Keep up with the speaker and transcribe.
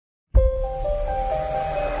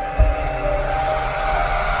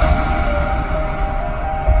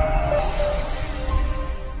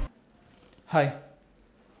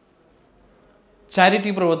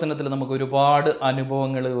Charity പ്രവർത്തനത്തിൽ നമുക്ക് ഒരുപാട്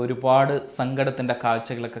അനുഭവങ്ങൾ, ഒരുപാട് സങ്കടത്തിൻ്റെ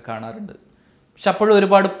കാഴ്ചകളൊക്കെ കാണാറുണ്ട്. പക്ഷെ അപ്പോഴും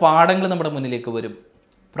ഒരുപാട് പാഠങ്ങൾ നമ്മുടെ മുന്നിലേക്ക് വരും.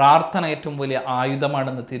 പ്രാർത്ഥന ഏറ്റവും വലിയ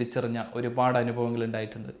ആയുധമാണെന്ന് തിരിച്ചറിഞ്ഞ ഒരുപാട് അനുഭവങ്ങൾ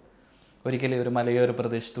ഉണ്ടായിട്ടുണ്ട്. ഒരിക്കലും ഒരു മലയോര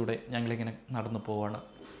പ്രദേശത്തൂടെ ഞങ്ങളിങ്ങനെ നടന്നു പോവാണ്.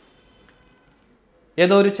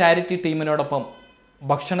 ഏതോ ഒരു ചാരിറ്റി ടീമിനോടൊപ്പം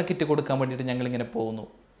ഭക്ഷണ കിറ്റ് കൊടുക്കാൻ വേണ്ടിയിട്ട് ഞങ്ങളിങ്ങനെ പോകുന്നു.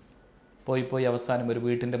 പോയി അവസാനം ഒരു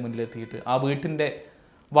വീട്ടിൻ്റെ മുന്നിലെത്തിയിട്ട് ആ വീട്ടിൻ്റെ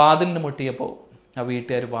വാതിലിന് മുട്ടിയപ്പോൾ ആ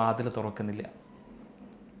വീട്ടുകാർ വാതിൽ തുറക്കുന്നില്ല.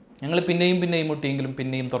 ഞങ്ങൾ പിന്നെയും മുട്ടിയെങ്കിലും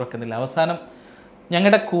പിന്നെയും തുറക്കുന്നില്ല. അവസാനം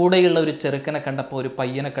ഞങ്ങളുടെ കൂടെയുള്ള ഒരു ചെറുക്കനെ കണ്ടപ്പോൾ, ഒരു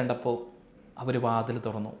പയ്യനെ കണ്ടപ്പോൾ അവർ വാതിൽ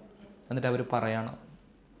തുറന്നു. എന്നിട്ട് അവർ പറയാണ്,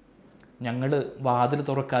 ഞങ്ങൾ വാതിൽ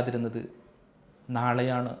തുറക്കാതിരുന്നത്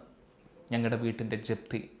നാളെയാണ് ഞങ്ങളുടെ വീട്ടിൻ്റെ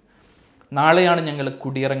ജപ്തി, നാളെയാണ് ഞങ്ങൾ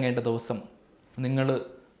കുടിയിറങ്ങേണ്ട ദിവസം, നിങ്ങൾ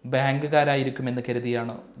ബാങ്കുകാരായിരിക്കുമെന്ന്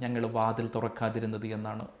കരുതിയാണ് ഞങ്ങൾ വാതിൽ തുറക്കാതിരുന്നത്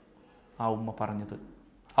എന്നാണ് ആ ഉമ്മ പറഞ്ഞത്.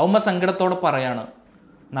 ആ ഉമ്മ സങ്കടത്തോടെ പറയാണ്,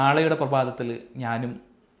 നാളെയുടെ പ്രഭാതത്തിൽ ഞാനും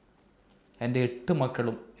എൻ്റെ 8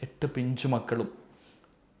 മക്കളും 8 പിഞ്ചു മക്കളും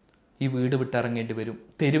ഈ വീട് വിട്ടിറങ്ങേണ്ടി വരും,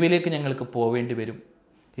 തെരുവിലേക്ക് ഞങ്ങൾക്ക് പോവേണ്ടി വരും,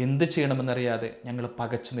 എന്ത് ചെയ്യണമെന്നറിയാതെ ഞങ്ങൾ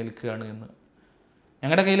പകച്ചു നിൽക്കുകയാണ് എന്ന്.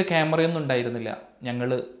 ഞങ്ങളുടെ കയ്യിൽ ക്യാമറയൊന്നും ഉണ്ടായിരുന്നില്ല.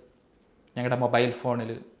 ഞങ്ങളുടെ മൊബൈൽ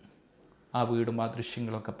ഫോണിൽ ആ വീടും ആ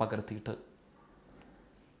ദൃശ്യങ്ങളൊക്കെ പകർത്തിയിട്ട്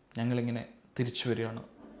ഞങ്ങളിങ്ങനെ തിരിച്ചു വരികയാണ്.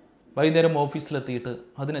 വൈകുന്നേരം ഓഫീസിലെത്തിയിട്ട്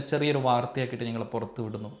അതിനെ ചെറിയൊരു വാർത്തയാക്കിയിട്ട് ഞങ്ങൾ പുറത്തു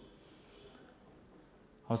വിടുന്നു.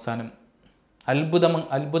 അവസാനം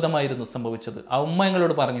അത്ഭുതമായിരുന്നു സംഭവിച്ചത്. ആ ഉമ്മ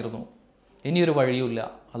ഞങ്ങളോട് പറഞ്ഞിരുന്നു, ഇനിയൊരു വഴിയുമില്ല,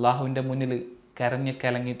 അള്ളാഹുവിൻ്റെ മുന്നിൽ കരഞ്ഞ്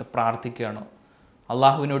കലങ്ങിയിട്ട് പ്രാർത്ഥിക്കുകയാണ്,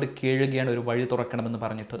 അള്ളാഹുവിനോട് കീഴുകയാണ്, ഒരു വഴി തുറക്കണമെന്ന്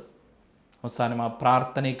പറഞ്ഞിട്ട് അവസാനം ആ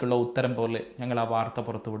പ്രാർത്ഥനയ്ക്കുള്ള ഉത്തരം പോലെ ഞങ്ങൾ ആ വാർത്ത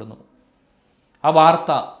പുറത്തു വിടുന്നു. ആ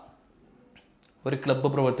വാർത്ത ഒരു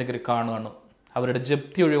ക്ലബ്ബ് പ്രവർത്തകർ കാണുകയാണ്. അവരുടെ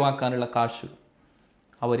ജപ്തി ഒഴിവാക്കാനുള്ള കാശ്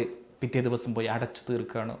അവർ പിറ്റേ ദിവസം പോയി അടച്ചു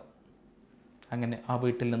തീർക്കുകയാണ്. അങ്ങനെ ആ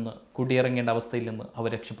വീട്ടിൽ നിന്ന് കുടിയിറങ്ങേണ്ട അവസ്ഥയിൽ നിന്ന് അവർ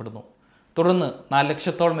രക്ഷപ്പെടുന്നു. തുടർന്ന് 4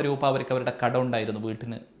 ലക്ഷത്തോളം രൂപ അവർക്ക് അവരുടെ കടമുണ്ടായിരുന്നു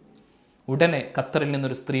വീട്ടിന്. ഉടനെ ഖത്തറിൽ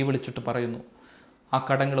നിന്നൊരു സ്ത്രീ വിളിച്ചിട്ട് പറയുന്നു, ആ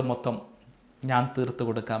കടങ്ങൾ മൊത്തം ഞാൻ തീർത്തു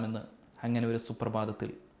കൊടുക്കാമെന്ന്. അങ്ങനെ ഒരു സുപ്രഭാതത്തിൽ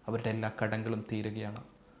അവരുടെ എല്ലാ കടങ്ങളും തീരുകയാണ്.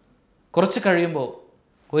 കുറച്ച് കഴിയുമ്പോൾ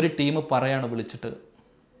ഒരു ടീം പറയാണ് വിളിച്ചിട്ട്,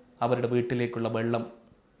 അവരുടെ വീട്ടിലേക്കുള്ള വെള്ളം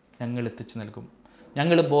ഞങ്ങൾ എത്തിച്ചു നൽകും,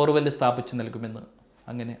 ഞങ്ങൾ ബോർവെല്ല് സ്ഥാപിച്ച് നൽകുമെന്ന്.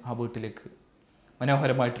 അങ്ങനെ ആ വീട്ടിലേക്ക്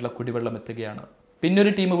മനോഹരമായിട്ടുള്ള കുടിവെള്ളം എത്തുകയാണ്.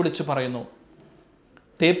 പിന്നൊരു ടീം വിളിച്ച് പറയുന്നു,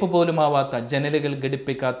 തേപ്പ് പോലും ആവാത്ത, ജനലുകൾ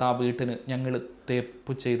ഘടിപ്പിക്കാത്ത ആ വീട്ടിന് ഞങ്ങൾ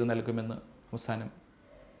തേപ്പ് ചെയ്ത് നൽകുമെന്ന്. അവസാനം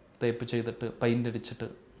തേപ്പ് ചെയ്തിട്ട് പെയിൻ്റ് അടിച്ചിട്ട്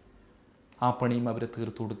ആ പണിയും അവർ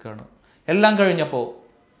തീർത്തു കൊടുക്കുകയാണ്. എല്ലാം കഴിഞ്ഞപ്പോൾ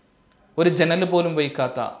ഒരു ജനൽ പോലും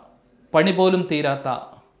വയ്ക്കാത്ത, പണി പോലും തീരാത്ത,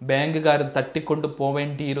 ബാങ്കുകാരൻ തട്ടിക്കൊണ്ട്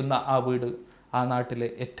പോവേണ്ടിയിരുന്ന ആ വീട് ആ നാട്ടിലെ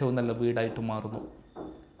ഏറ്റവും നല്ല വീടായിട്ട് മാറുന്നു.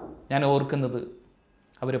 ഞാൻ ഓർക്കുന്നത്,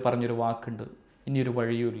 അവർ പറഞ്ഞൊരു വാക്കുണ്ട്, ഇനിയൊരു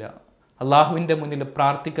വഴിയുമില്ല, അള്ളാഹുവിൻ്റെ മുന്നിൽ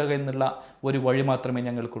പ്രാർത്ഥിക്കുക എന്നുള്ള ഒരു വഴി മാത്രമേ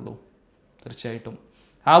ഞങ്ങൾക്കുള്ളൂ. തീർച്ചയായിട്ടും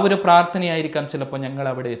ആ ഒരു പ്രാർത്ഥനയായിരിക്കാം ചിലപ്പോൾ ഞങ്ങൾ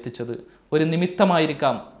അവിടെ എത്തിച്ചത്, ഒരു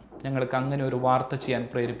നിമിത്തമായിരിക്കാം ഞങ്ങൾക്ക് അങ്ങനെ ഒരു വാർത്ത ചെയ്യാൻ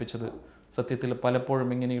പ്രേരിപ്പിച്ചത്. സത്യത്തിൽ പലപ്പോഴും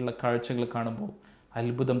ഇങ്ങനെയുള്ള കാഴ്ചകൾ കാണുമ്പോൾ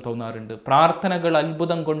അത്ഭുതം തോന്നാറുണ്ട്. പ്രാർത്ഥനകൾ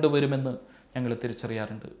അത്ഭുതം കൊണ്ടുവരുമെന്ന് ഞങ്ങൾ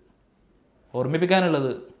തിരിച്ചറിയാറുണ്ട്.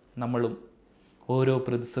 ഓർമ്മിപ്പിക്കാനുള്ളത്, നമ്മളും ഓരോ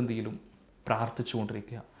പ്രതിസന്ധിയിലും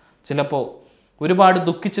പ്രാർത്ഥിച്ചുകൊണ്ടിരിക്കുക. ചിലപ്പോൾ ഒരുപാട്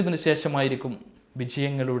ദുഃഖിച്ചതിന് ശേഷമായിരിക്കും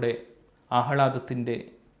വിജയങ്ങളുടെ, ആഹ്ലാദത്തിൻ്റെ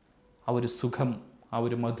ആ ഒരു സുഖം, ആ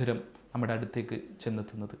ഒരു മധുരം നമ്മുടെ അടുത്തേക്ക്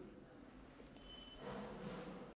ചെന്നെത്തുന്നത്.